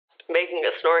making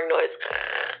a snoring noise.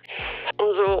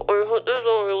 So I put this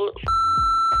on.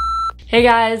 Hey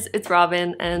guys, it's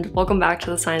Robin and welcome back to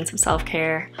the Science of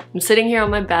Self-Care. I'm sitting here on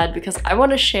my bed because I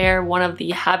want to share one of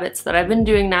the habits that I've been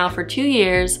doing now for 2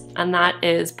 years, and that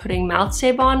is putting mouth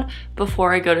tape on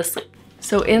before I go to sleep.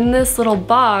 So in this little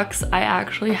box, I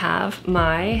actually have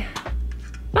my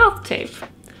mouth tape,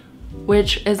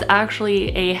 which is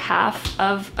actually a half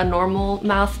of a normal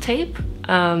mouth tape.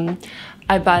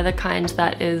 I buy the kind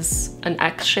that is an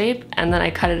X shape and then I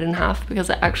cut it in half because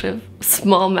I actually have a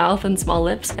small mouth and small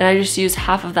lips, and I just use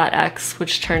half of that X,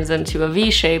 which turns into a V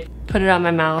shape, put it on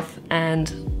my mouth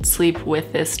and sleep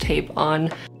with this tape on.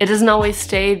 It doesn't always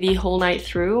stay the whole night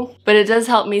through, but it does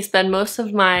help me spend most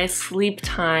of my sleep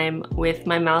time with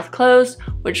my mouth closed,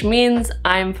 which means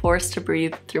I'm forced to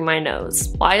breathe through my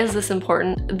nose. Why is this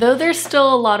important? Though there's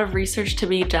still a lot of research to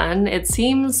be done, it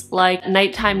seems like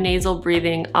nighttime nasal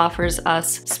breathing offers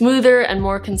us smoother and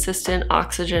more consistent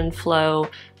oxygen flow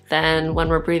than when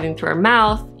we're breathing through our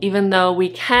mouth. Even though we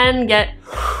can get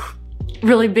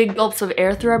really big gulps of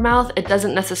air through our mouth, it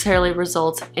doesn't necessarily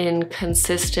result in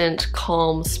consistent,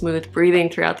 calm, smooth breathing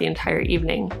throughout the entire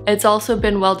evening. It's also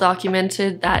been well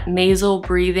documented that nasal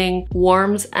breathing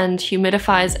warms and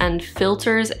humidifies and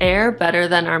filters air better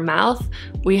than our mouth.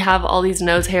 We have all these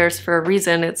nose hairs for a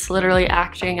reason. It's literally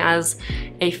acting as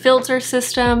a filter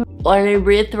system. When we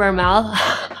breathe through our mouth,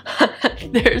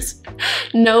 there's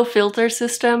no filter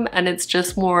system and it's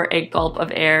just more a gulp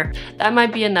of air. That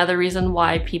might be another reason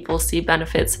why people see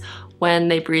benefits when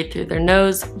they breathe through their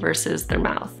nose versus their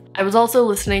mouth. I was also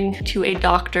listening to a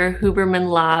Dr. Huberman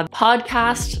Lab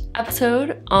podcast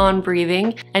episode on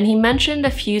breathing, and he mentioned a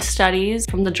few studies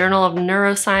from the Journal of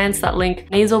Neuroscience that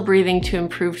link nasal breathing to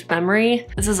improved memory.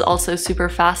 This is also super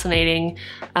fascinating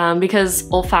because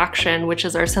olfaction, which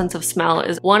is our sense of smell,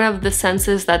 is one of the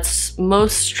senses that's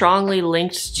most strongly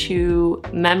linked to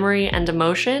memory and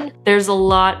emotion. There's a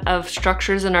lot of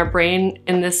structures in our brain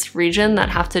in this region that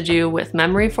have to do with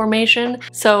memory formation.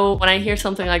 So when I hear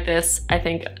something like this, I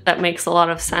think that makes a lot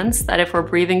of sense, that if we're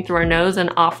breathing through our nose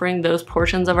and offering those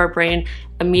portions of our brain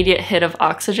immediate hit of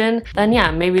oxygen, then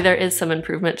yeah, maybe there is some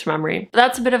improvement to memory. But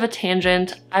that's a bit of a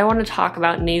tangent. I want to talk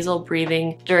about nasal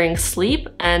breathing during sleep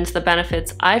and the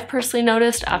benefits I've personally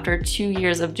noticed after 2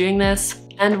 years of doing this,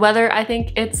 and whether I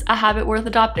think it's a habit worth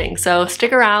adopting. So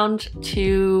stick around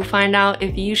to find out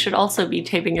if you should also be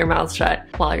taping your mouth shut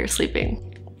while you're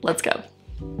sleeping. Let's go.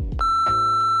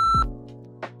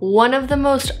 One of the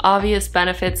most obvious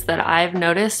benefits that I've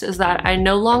noticed is that I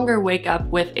no longer wake up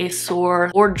with a sore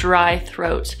or dry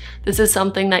throat. This is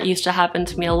something that used to happen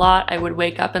to me a lot. I would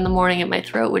wake up in the morning and my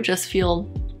throat would just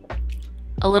feel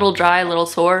a little dry, a little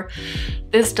sore.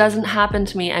 This doesn't happen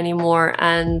to me anymore,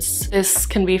 and this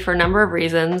can be for a number of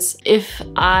reasons. If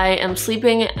I am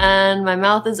sleeping and my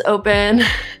mouth is open,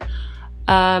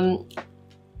 not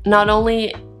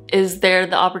only is there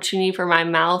the opportunity for my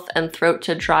mouth and throat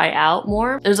to dry out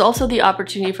more, there's also the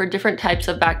opportunity for different types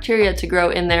of bacteria to grow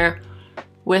in there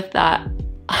with that.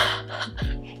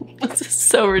 This is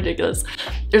so ridiculous.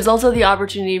 There's also the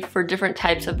opportunity for different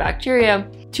types of bacteria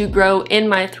to grow in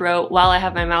my throat while I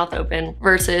have my mouth open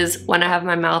versus when I have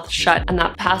my mouth shut and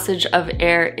that passage of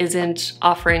air isn't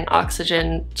offering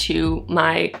oxygen to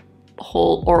my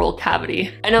whole oral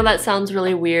cavity. I know that sounds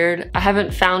really weird. I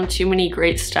haven't found too many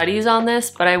great studies on this,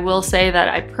 but I will say that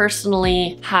I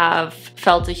personally have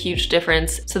felt a huge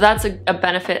difference. So that's a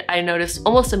benefit I noticed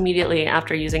almost immediately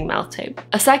after using mouth tape.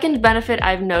 A second benefit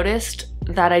I've noticed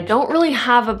that I don't really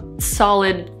have a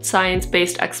solid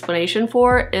science-based explanation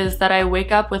for is that I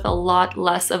wake up with a lot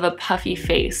less of a puffy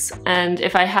face. And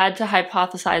if I had to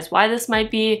hypothesize why this might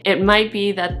be, it might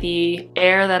be that the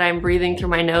air that I'm breathing through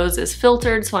my nose is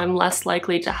filtered, so I'm less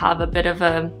likely to have a bit of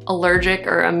an allergic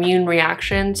or immune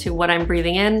reaction to what I'm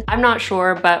breathing in. I'm not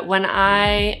sure, but when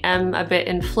I am a bit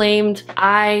inflamed,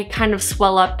 I kind of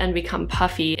swell up and become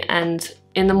puffy, and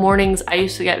in the mornings, I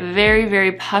used to get very,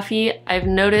 very puffy. I've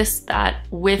noticed that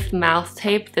with mouth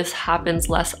tape, this happens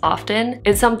less often.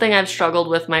 It's something I've struggled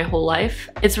with my whole life.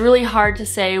 It's really hard to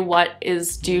say what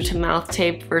is due to mouth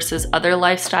tape versus other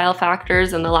lifestyle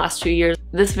factors in the last 2 years.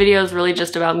 This video is really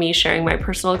just about me sharing my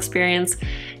personal experience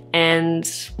and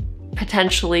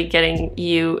potentially getting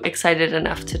you excited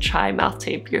enough to try mouth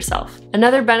tape yourself.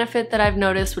 Another benefit that I've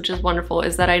noticed, which is wonderful,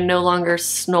 is that I no longer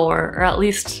snore, or at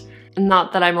least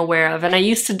not that I'm aware of, and I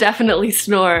used to definitely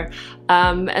snore.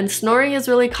 And snoring is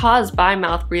really caused by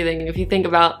mouth breathing. If you think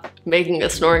about making a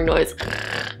snoring noise,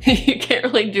 you can't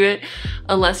really do it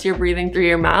unless you're breathing through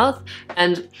your mouth,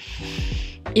 and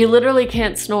you literally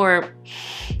can't snore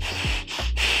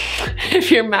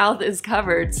if your mouth is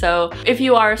covered. So if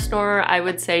you are a snorer, I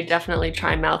would say definitely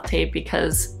try mouth tape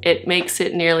because it makes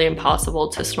it nearly impossible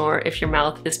to snore if your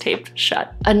mouth is taped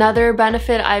shut. Another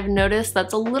benefit I've noticed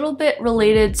that's a little bit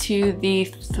related to the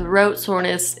throat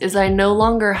soreness is I no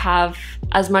longer have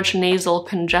as much nasal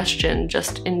congestion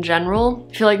just in general.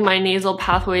 I feel like my nasal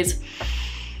pathways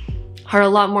are a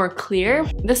lot more clear.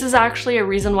 This is actually a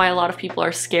reason why a lot of people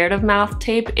are scared of mouth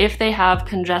tape. If they have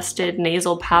congested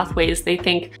nasal pathways, they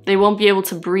think they won't be able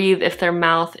to breathe if their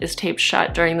mouth is taped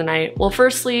shut during the night. Well,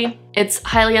 firstly, it's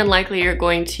highly unlikely you're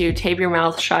going to tape your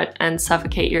mouth shut and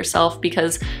suffocate yourself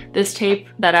because this tape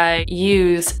that I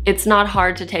use, it's not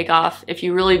hard to take off. If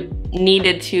you really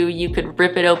needed to, you could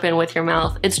rip it open with your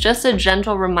mouth. It's just a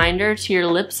gentle reminder to your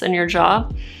lips and your jaw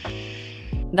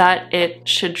that it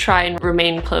should try and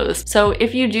remain closed. So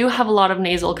if you do have a lot of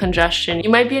nasal congestion, you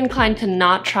might be inclined to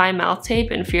not try mouth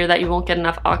tape in fear that you won't get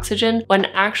enough oxygen, when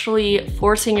actually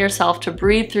forcing yourself to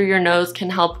breathe through your nose can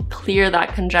help clear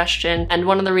that congestion. And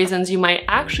one of the reasons you might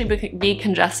actually be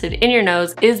congested in your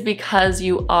nose is because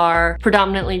you are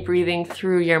predominantly breathing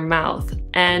through your mouth.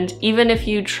 And even if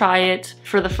you try it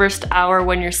for the first hour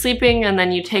when you're sleeping and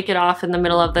then you take it off in the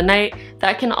middle of the night,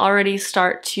 that can already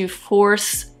start to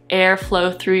force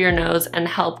airflow through your nose and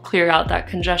help clear out that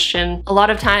congestion. A lot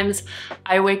of times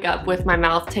I wake up with my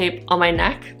mouth tape on my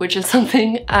neck, which is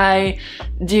something I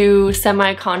do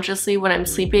semi-consciously when I'm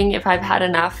sleeping. If I've had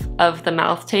enough of the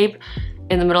mouth tape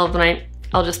in the middle of the night,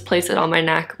 I'll just place it on my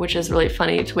neck, which is really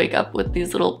funny to wake up with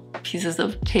these little pieces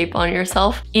of tape on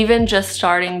yourself. Even just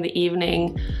starting the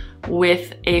evening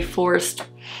with a forced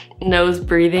nose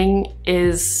breathing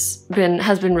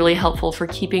has been really helpful for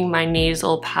keeping my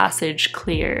nasal passage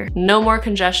clear. No more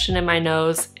congestion in my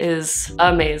nose is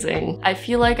amazing. I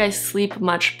feel like I sleep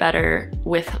much better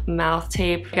with mouth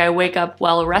tape. I wake up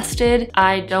well rested.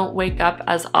 I don't wake up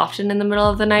as often in the middle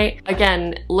of the night.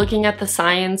 Again, looking at the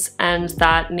science and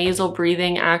that nasal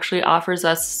breathing actually offers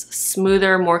us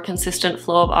smoother, more consistent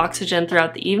flow of oxygen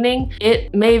throughout the evening,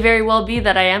 it may very well be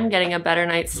that I am getting a better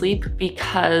night's sleep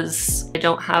because I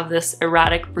don't have this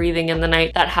erratic breathing in the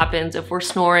night that happens if we're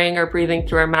snoring or breathing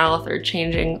through our mouth or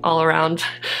changing all around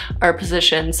our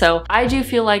position. So I do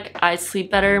feel like I sleep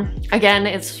better. Again,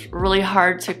 it's really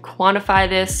hard to quantify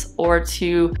this or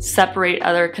to separate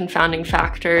other confounding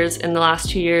factors. In the last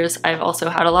 2 years, I've also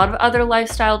had a lot of other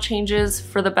lifestyle changes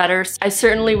for the better. I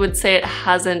certainly would say it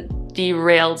hasn't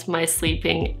derailed my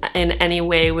sleeping in any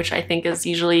way, which I think is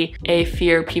usually a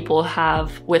fear people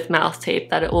have with mouth tape,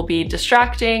 that it will be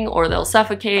distracting or they'll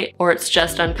suffocate or it's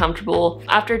just uncomfortable.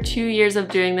 After 2 years of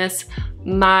doing this,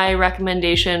 my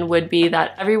recommendation would be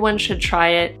that everyone should try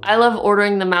it. I love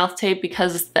ordering the mouth tape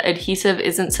because the adhesive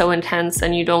isn't so intense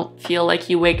and you don't feel like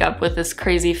you wake up with this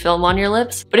crazy film on your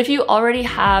lips. But if you already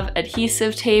have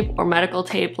adhesive tape or medical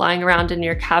tape lying around in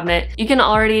your cabinet, you can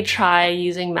already try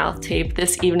using mouth tape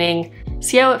this evening.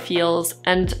 See how it feels,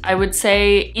 and I would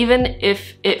say even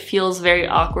if it feels very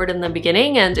awkward in the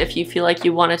beginning and if you feel like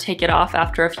you want to take it off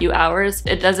after a few hours,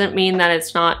 it doesn't mean that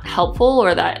it's not helpful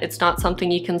or that it's not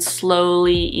something you can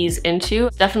slowly ease into.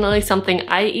 It's definitely something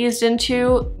I eased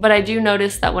into, but I do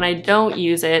notice that when I don't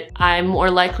use it, I'm more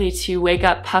likely to wake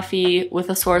up puffy with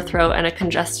a sore throat and a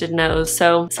congested nose.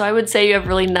 So I would say you have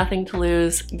really nothing to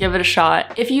lose. Give it a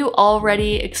shot. If you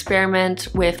already experiment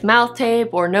with mouth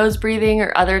tape or nose breathing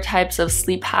or other types of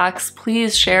sleep hacks,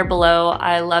 please share below.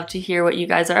 I love to hear what you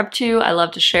guys are up to. I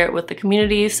love to share it with the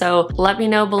community, so let me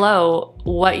know below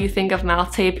what you think of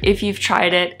mouth tape, if you've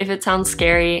tried it, if it sounds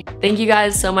scary. Thank you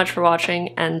guys so much for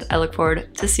watching, and I look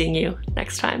forward to seeing you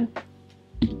next time.